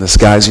head around this,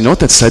 guys. You know what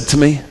that said to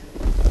me?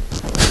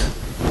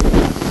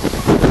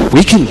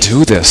 We can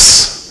do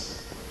this.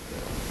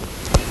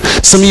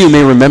 Some of you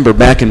may remember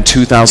back in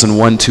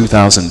 2001,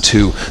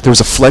 2002, there was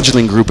a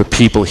fledgling group of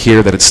people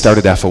here that had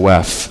started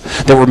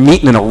FOF that were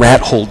meeting in a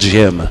rat hole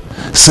gym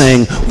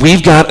saying,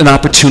 we've got an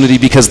opportunity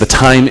because the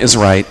time is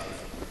right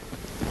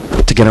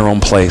to get our own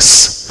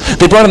place.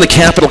 They brought in the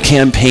capital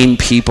campaign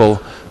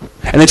people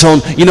and they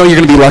told them, you know, you're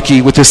going to be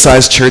lucky with this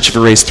size church if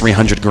you raise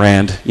 300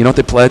 grand. You know what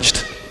they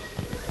pledged?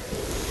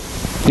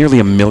 Nearly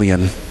 $1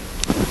 million.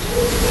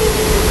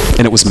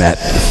 And it was met.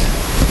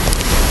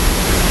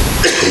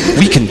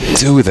 We can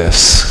do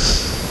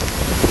this.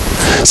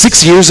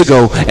 6 years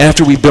ago,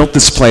 after we built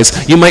this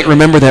place, you might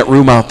remember that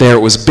room out there.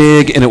 It was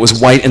big and it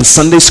was white, and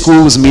Sunday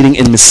school was meeting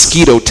in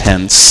mosquito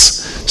tents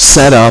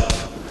set up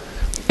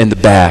in the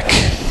back.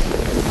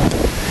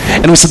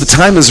 And we said, the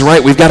time is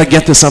right. We've got to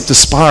get this up to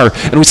Spar.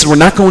 And we said, we're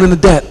not going into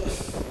debt.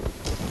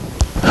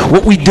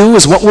 What we do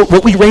is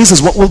what we raise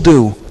is what we'll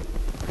do.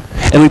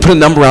 And we put a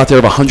number out there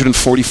of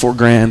 144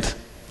 grand.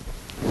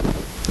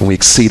 And we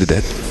exceeded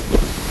it.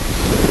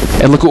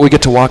 And look what we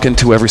get to walk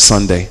into every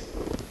Sunday.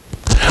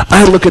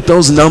 I look at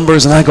those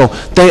numbers and I go,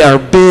 they are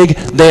big,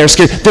 they are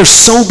scary. They're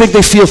so big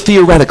they feel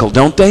theoretical,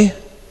 don't they?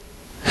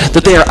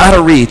 That they are out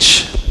of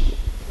reach.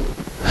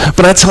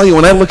 But I tell you,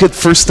 when I look at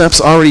first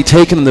steps already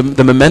taken,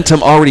 the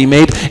momentum already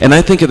made, and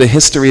I think of the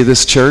history of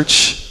this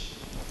church,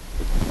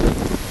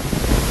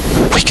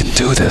 we can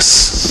do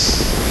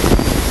this.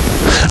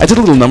 I did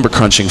a little number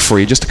crunching for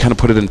you just to kind of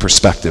put it in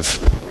perspective.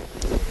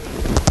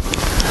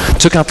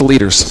 Took out the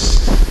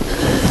leaders.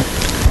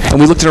 And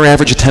we looked at our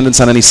average attendance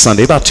on any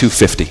Sunday, about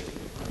 250.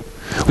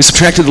 We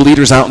subtracted the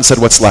leaders out and said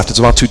what's left. It's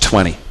about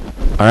 220.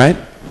 All right?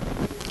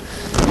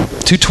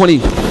 220,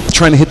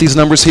 trying to hit these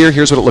numbers here,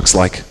 here's what it looks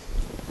like.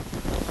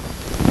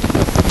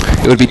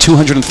 It would be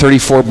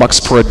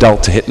 $234 per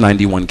adult to hit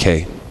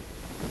 91K.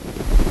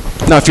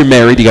 Now, if you're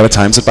married, you got to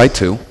times it by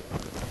 2.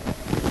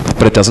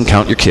 But it doesn't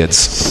count your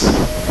kids.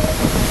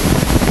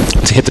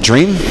 To hit the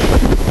dream,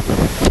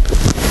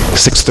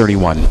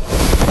 631.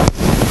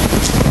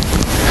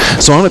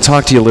 So I want to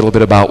talk to you a little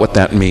bit about what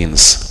that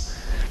means.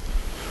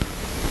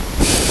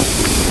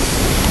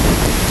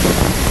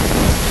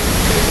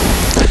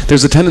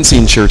 There's a tendency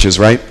in churches,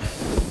 right?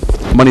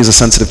 Money is a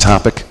sensitive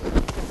topic.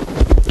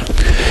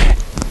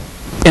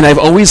 And I've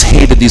always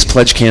hated these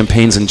pledge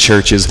campaigns in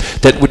churches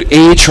that would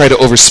A, try to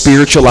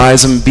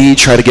over-spiritualize them, B,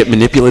 try to get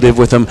manipulative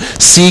with them,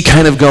 C,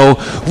 kind of go,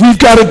 we've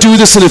got to do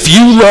this, and if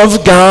you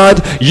love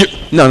God, you...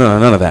 No,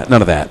 none of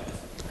that.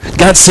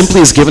 God simply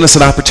has given us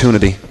an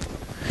opportunity.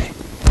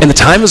 And the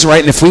time is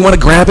right, and if we want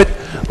to grab it,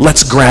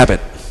 let's grab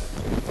it.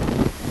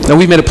 Now,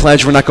 we've made a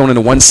pledge, we're not going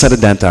into 1 cent of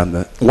debt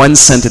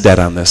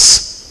on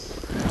this.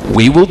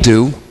 We will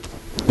do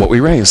what we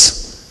raise.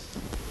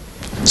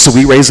 So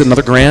we raise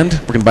another grand,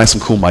 we're going to buy some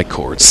cool mic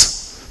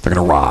cords. They're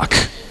going to rock.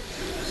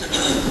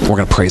 We're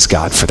going to praise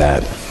God for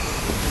that.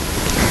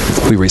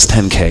 We raise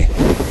 10K.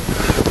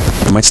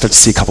 You might start to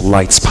see a couple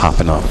lights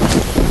popping up.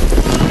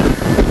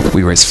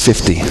 We raise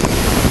 50.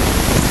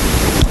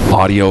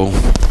 Audio,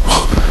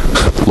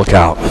 look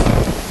out.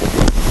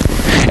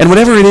 And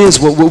whatever it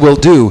is, what we'll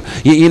do,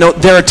 you know,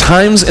 there are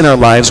times in our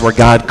lives where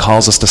God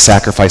calls us to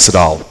sacrifice it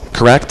all,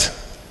 correct?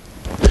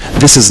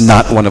 This is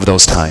not one of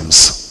those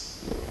times.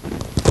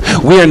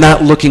 We are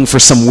not looking for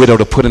some widow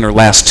to put in her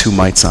last 2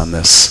 mites on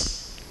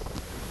this.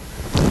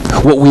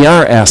 What we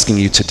are asking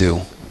you to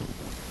do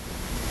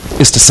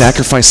is to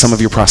sacrifice some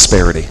of your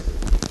prosperity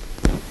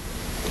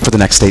for the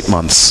next 8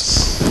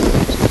 months.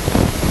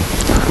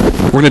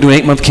 We're going to do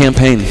an 8-month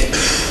campaign.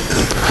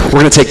 We're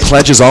going to take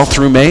pledges all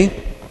through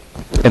May,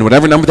 and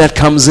whatever number that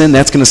comes in,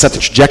 that's going to set the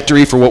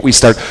trajectory for what we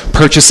start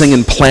purchasing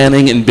and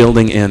planning and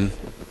building in.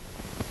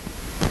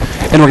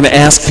 And we're going to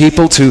ask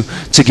people to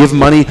give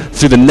money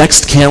through the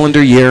next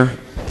calendar year,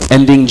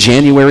 ending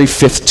January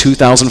 5th,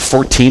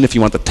 2014, if you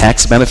want the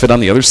tax benefit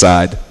on the other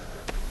side,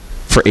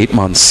 for 8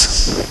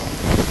 months.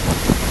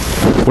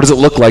 What does it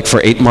look like for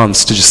 8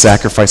 months to just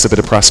sacrifice a bit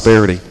of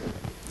prosperity?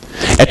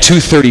 At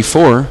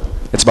 234,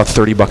 it's about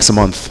 $30 a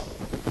month.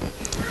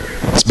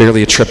 It's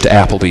barely a trip to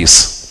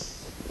Applebee's.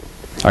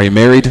 Are you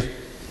married?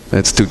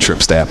 It's 2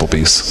 trips to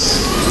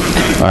Applebee's.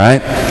 All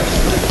right?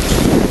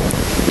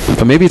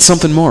 But maybe it's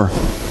something more.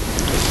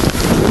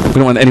 We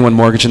don't want anyone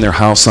mortgaging their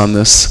house on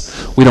this.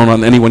 We don't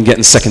want anyone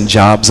getting second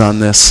jobs on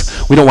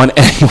this. We don't want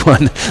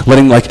anyone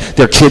letting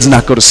their kids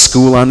not go to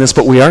school on this.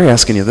 But we are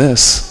asking you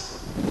this.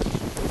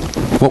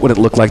 What would it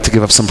look like to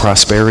give up some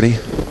prosperity?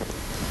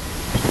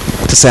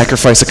 To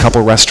sacrifice a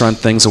couple restaurant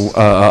things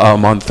a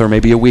month or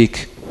maybe a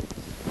week?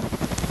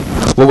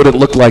 What would it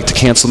look like to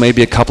cancel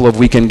maybe a couple of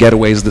weekend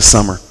getaways this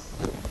summer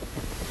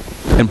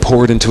and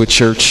pour it into a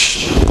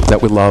church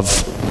that we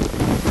love?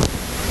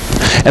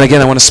 And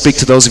again, I want to speak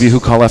to those of you who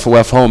call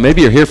FOF home.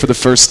 Maybe you're here for the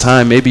first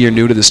time. Maybe you're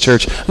new to this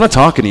church. I'm not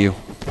talking to you.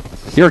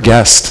 You're a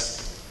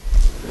guest.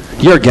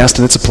 You're a guest,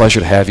 and it's a pleasure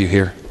to have you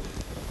here.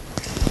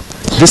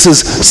 This is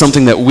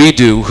something that we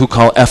do who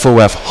call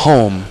FOF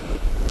home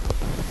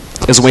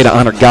as a way to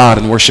honor God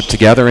and worship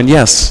together. And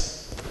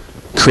yes,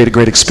 create a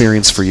great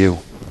experience for you.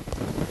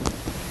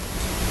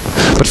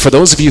 But for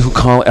those of you who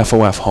call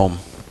FOF home,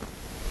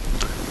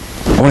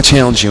 I want to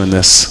challenge you in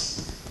this.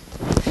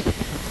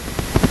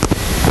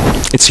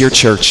 It's your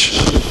church,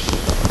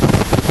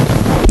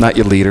 not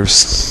your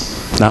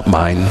leaders, not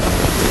mine.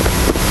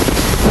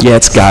 Yeah,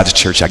 it's God's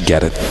church, I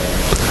get it.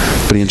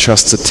 But he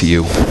entrusts it to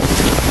you.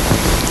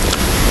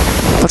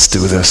 Let's do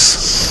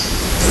this.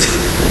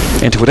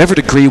 And to whatever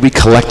degree we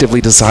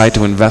collectively decide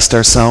to invest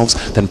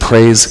ourselves, then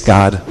praise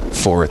God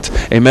for it.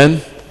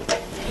 Amen?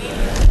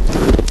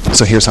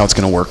 So here's how it's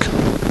going to work.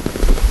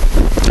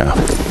 Yeah.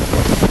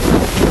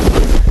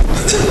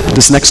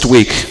 This next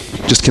week,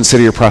 just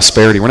consider your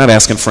prosperity. We're not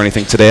asking for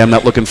anything today. I'm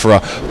not looking for a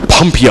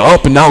pump you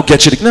up and now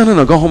get you to...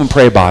 No. Go home and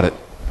pray about it.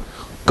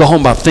 Go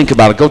home think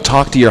about it. Go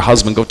talk to your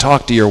husband. Go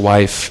talk to your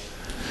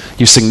wife,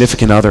 your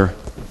significant other.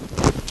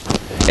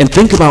 And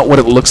think about what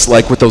it looks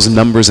like with those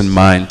numbers in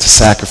mind to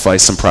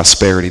sacrifice some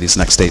prosperity these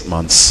next 8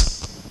 months.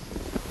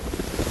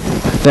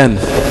 Then,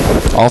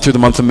 all through the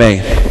month of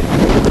May,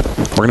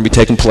 we're going to be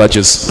taking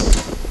pledges.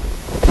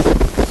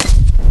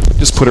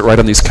 Just put it right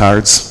on these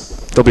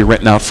cards. They'll be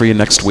written out for you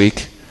next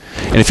week.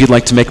 And if you'd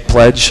like to make a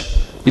pledge,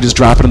 you just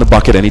drop it in the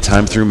bucket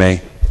anytime through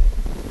May.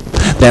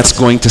 That's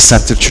going to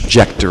set the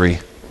trajectory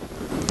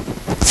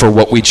for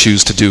what we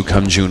choose to do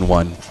come June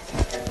 1.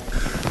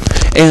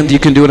 And you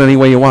can do it any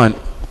way you want.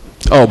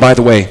 Oh, by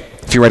the way,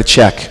 if you write a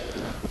check,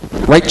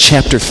 write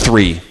chapter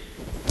 3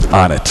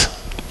 on it.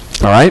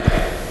 All right?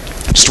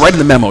 Just write in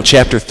the memo,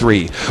 chapter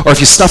 3. Or if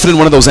you stuff it in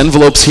one of those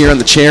envelopes here on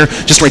the chair,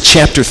 just write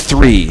chapter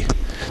 3.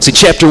 See,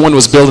 chapter 1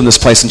 was building this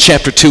place, and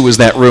chapter 2 was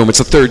that room. It's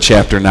the third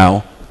chapter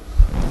now.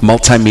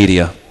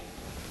 Multimedia.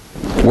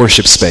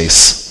 Worship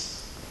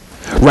space.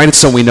 Write it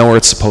so we know where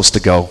it's supposed to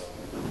go.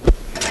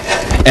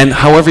 And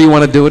however you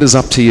want to do it is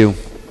up to you.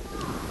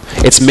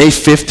 It's May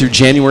 5th through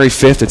January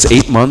 5th. It's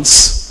 8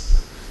 months.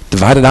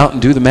 Divide it out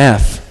and do the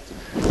math.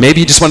 Maybe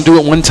you just want to do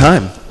it one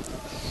time.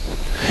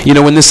 You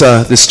know, when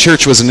this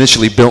church was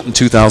initially built in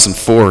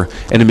 2004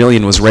 and $1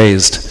 million was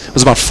raised, it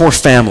was about 4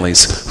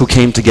 families who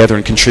came together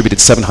and contributed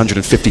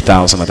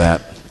 $750,000 of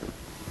that.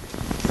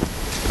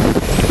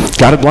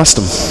 God had blessed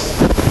them.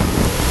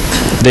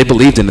 They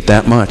believed in it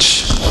that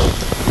much.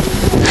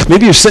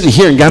 Maybe you're sitting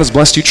here and God has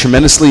blessed you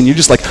tremendously and you're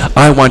just like,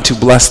 I want to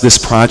bless this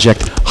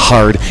project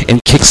hard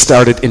and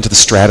kickstart it into the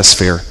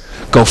stratosphere.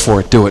 Go for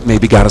it, do it.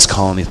 Maybe God is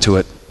calling you to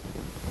it.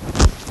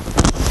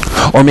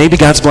 Or maybe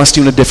God's blessed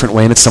you in a different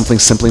way and it's something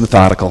simply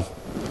methodical.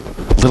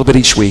 A little bit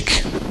each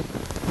week.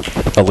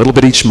 A little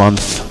bit each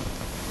month.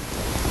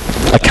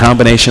 A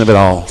combination of it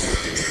all.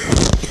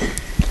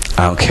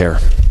 I don't care.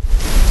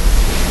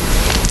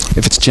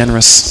 If it's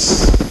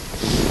generous,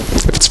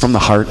 if it's from the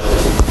heart,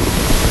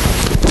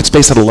 if it's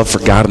based on a love for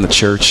God and the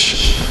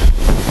church,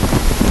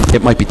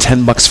 it might be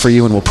 $10 for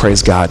you and we'll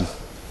praise God.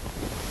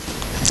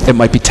 It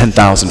might be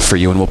 10,000 for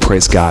you and we'll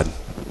praise God.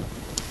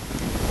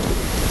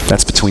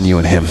 That's between you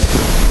and him.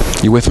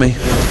 You with me?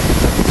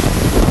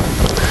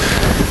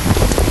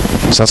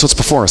 So that's what's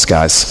before us,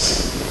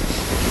 guys.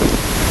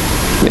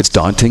 It's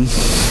daunting.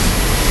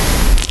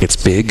 It's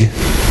big.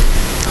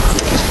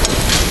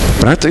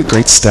 But aren't there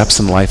great steps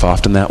in life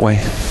often that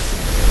way?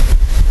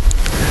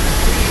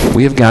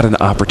 We have got an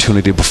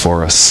opportunity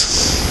before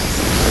us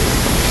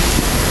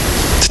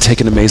to take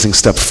an amazing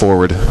step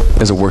forward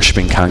as a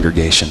worshiping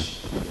congregation.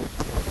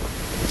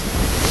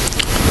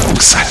 I'm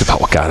excited about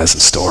what God has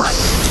in store.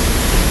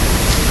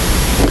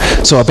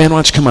 So, band, why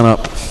don't you come on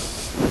up?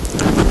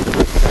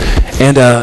 And